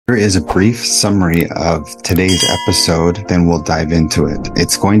Here is a brief summary of today's episode, then we'll dive into it.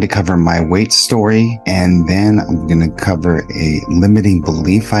 It's going to cover my weight story, and then I'm going to cover a limiting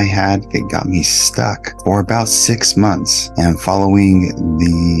belief I had that got me stuck for about 6 months. And following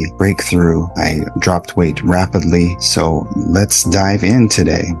the breakthrough, I dropped weight rapidly. So let's dive in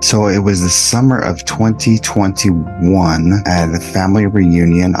today. So it was the summer of 2021 at a family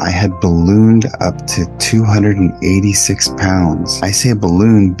reunion. I had ballooned up to 286 pounds. I say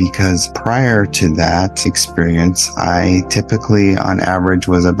balloon because prior to that experience, I typically on average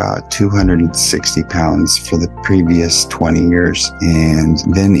was about 260 pounds for the previous 20 years. And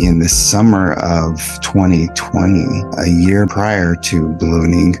then in the summer of 2020, a year prior to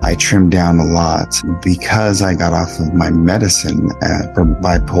ballooning, I trimmed down a lot because I got off of my medicine for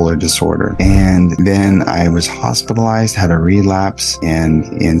bipolar disorder. And then I was hospitalized, had a relapse, and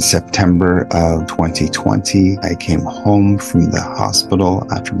in September of 2020, I came home from the hospital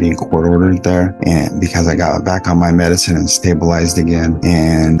after being court ordered there, and because I got back on my medicine and stabilized again.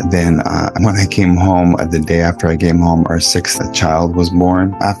 And then when I came home, the day after I came home, our 6th child was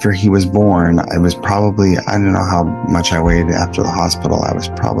born. After he was born, I was probably, I don't know how much I weighed after the hospital. I was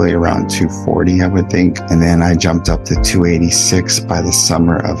probably around 240, I would think. And then I jumped up to 286 by the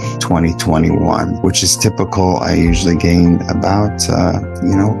summer of 2021, which is typical. I usually gain about,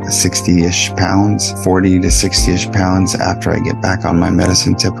 60-ish pounds, 40 to 60-ish pounds after I get back on my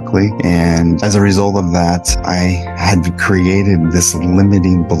medicine typically. And as a result of that, I had created this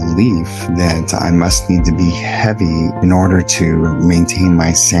limiting belief that I must need to be heavy in order to maintain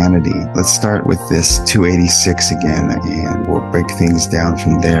my sanity. Let's start with this 286 again, and we'll break things down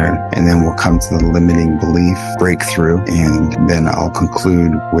from there. And then we'll come to the limiting belief breakthrough, and then I'll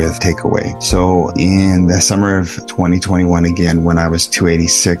conclude with takeaway. So in the summer of 2021, again, when I was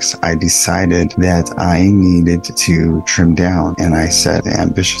 286, I decided that I needed to trim down, and I set an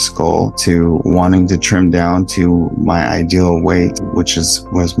ambitious goal to wanting to trim down to my ideal weight, which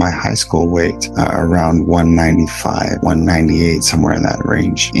was my high school weight, around 195, 198, somewhere in that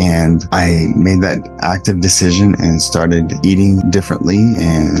range. And I made that active decision and started eating differently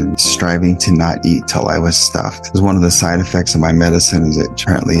and striving to not eat till I was stuffed. Because one of the side effects of my medicine is it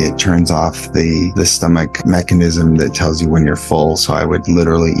turns off the stomach mechanism that tells you when you're full. So I would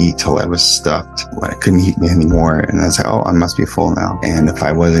literally eat till I was stuffed. I couldn't eat anymore. And I was like, oh, I must be full now. And if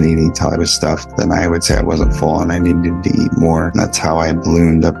I wasn't eating till I was stuffed, then I would say I wasn't full and I needed to eat more. And that's how I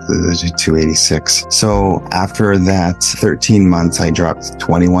ballooned up to the 286. So after that 13 months, I dropped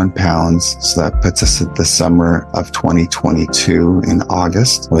 21 pounds. So that puts us at the summer of 2022 in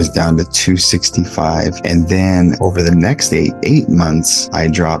August. I was down to 265. And then over the next eight months, I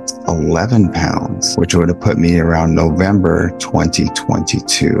dropped 11 pounds, which would have put me around November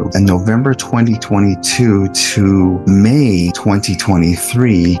 2022. And November 2022 to May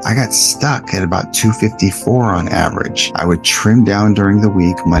 2023, I got stuck at about 254 on average. I would trim down during the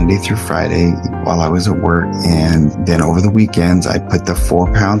week, Monday through Friday, while I was at work. And then over the weekends, I put the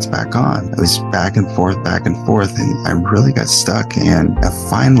 4 pounds back on. It was back and forth, and I really got stuck. And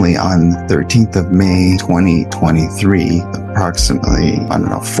finally, on 13th of May 2023, approximately,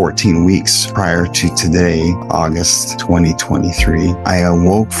 14 weeks prior to today, August 2023, I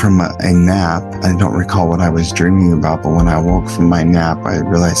awoke from a nap. I don't recall what I was dreaming about, but when I woke from my nap, I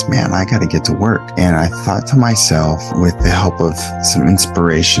realized, man, I got to get to work. And I thought to myself, with the help of some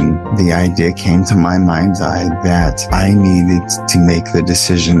inspiration, the idea came to my mind's eye that I needed to make the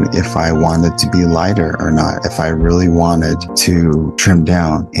decision if I wanted to be lighter or not, if I really wanted to trim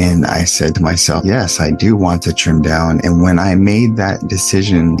down. And I said to myself, yes, I do want to trim down. And when I made that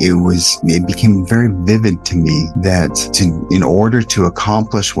decision, it became very vivid to me that in order to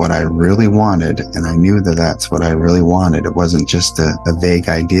accomplish what I really wanted, and I knew that that's what I really wanted, it wasn't just a vague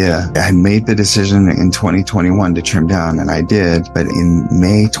idea. I had made the decision in 2021 to trim down, and I did. But in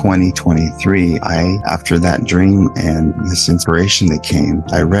May 2023, after that dream and this inspiration that came,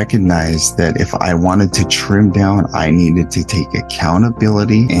 I recognized that if I wanted to trim down, I needed to take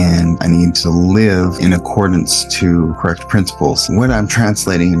accountability and I needed to live in accordance to correct principles. What I'm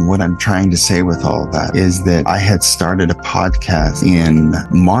translating and what I'm trying to say with all of that is that I had started a podcast in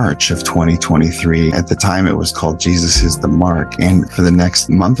March of 2023. At the time, it was called Jesus is the Mark. And for the next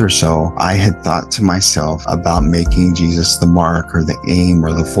month or so, I had thought to myself about making Jesus the mark or the aim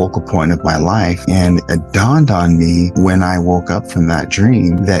or the focal point of my life. And it dawned on me when I woke up from that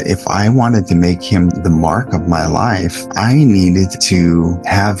dream that if I wanted to make him the mark of my life, I needed to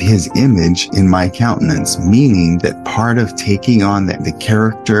have his image in my countenance, meaning that part of taking on the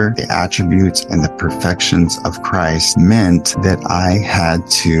character, the attributes, and the perfections of Christ meant that I had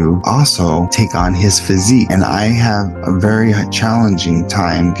to also take on his physique. And I have a very challenging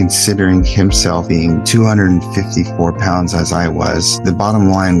time considering himself being 254 pounds as I was. The bottom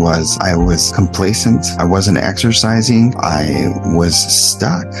line was I was complacent. I wasn't exercising. I was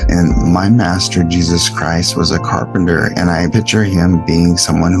stuck. And my master, Jesus Christ, was a carpenter. And I picture him being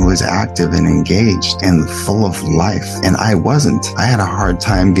someone who was active and engaged and full of life. And I wasn't. I had a hard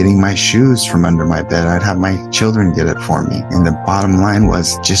time getting my shoes from under my bed. I'd have my children get it for me. And the bottom line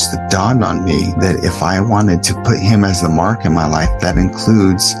was just it dawned on me that if I wanted to put him as the mark in my life, that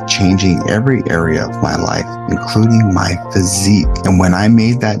includes changing every area of my life, including my physique. And when I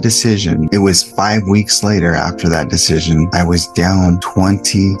made that decision, it was 5 weeks later after that decision, I was down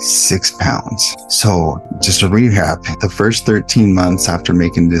 26 pounds. So just to recap, the first 13 months after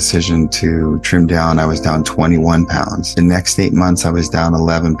making the decision to trim down, I was down 21 pounds. The next 8 months, I was down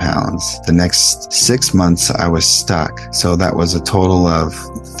 11 pounds. The next 6 months, I was stuck. So that was a total of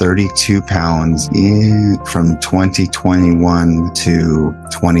 32 pounds from 2021 to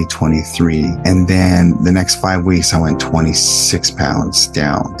 2023. And then the next 5 weeks, I went 26 pounds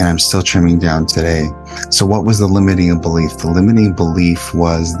down, and I'm still trimming down today. So what was the limiting belief? The limiting belief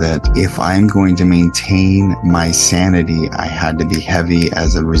was that if I'm going to maintain my sanity, I had to be heavy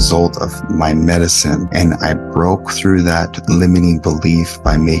as a result of my medicine. And I broke through that limiting belief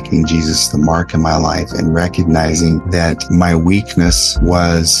by making Jesus the mark in my life and recognizing that my weakness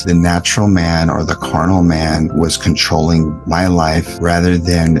was the natural man or the carnal man was controlling my life rather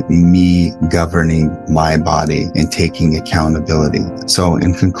than me governing my body and taking accountability. So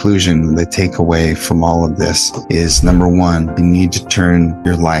in conclusion, the takeaway from all of this is, number one, you need to turn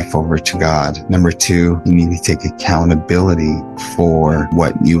your life over to God. Number two, you need to take accountability for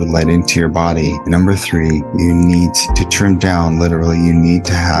what you let into your body. Number three, you need to trim down. Literally, you need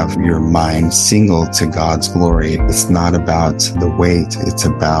to have your mind single to God's glory. It's not about the weight. It's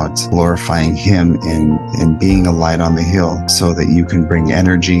about glorifying him and being a light on the hill so that you can bring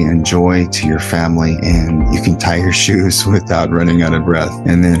energy and joy to your family and you can tie your shoes without running out of breath.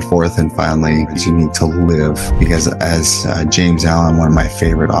 And then fourth and finally, you need to live, because as James Allen, one of my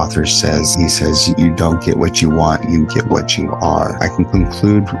favorite authors, says, he says, you don't get what you want, you get what you are. I can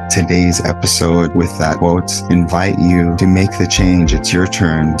conclude today's episode with that quote. Invite you to make the change. It's your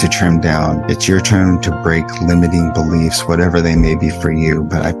turn to trim down. It's your turn to break limiting beliefs, whatever they may be for you.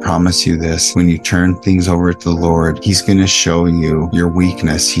 But I promise you this, when you turn things over to the Lord, he's going to show you your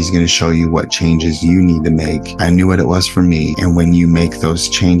weakness. He's going to show you what changes you need to make. I knew what it was for me. And when you make those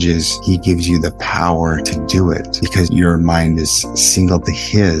changes, he gives you the power to do it because your mind is single to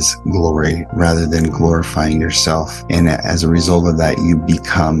his glory rather than glorifying yourself. And as a result of that, you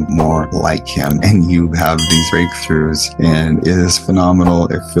become more like him and you have these breakthroughs, and it is phenomenal.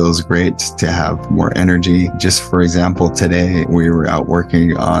 It feels great to have more energy. Just for example, today we were out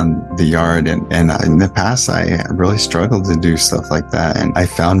working on the yard, and in the past I really struggled to do stuff like that, and I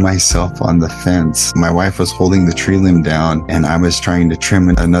found myself on the fence. My wife was holding the tree limb down and I was trying to trim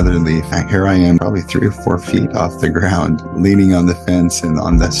another leaf, and here I am probably 3 or 4 feet off the ground leaning on the fence and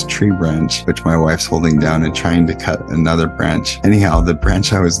on this tree branch which my wife's holding down and trying to cut another branch. Anyhow, the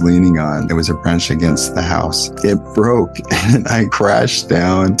branch I was leaning on, it was a branch against the house. It broke and I crashed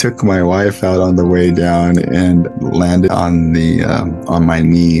down, took my wife out on the way down and landed on the on my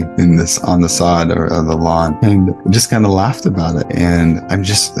knee on the sod or the lawn, and just kind of laughed about it. And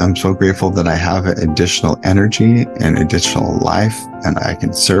I'm so grateful that I have additional energy and additional life, and I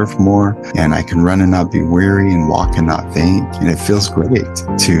can serve more, and I can run and not be weary and walk and not faint. And it feels great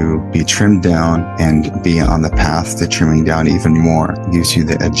to be trimmed down and be on the path to trimming down even more. It gives you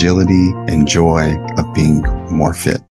the agility and joy of being more fit.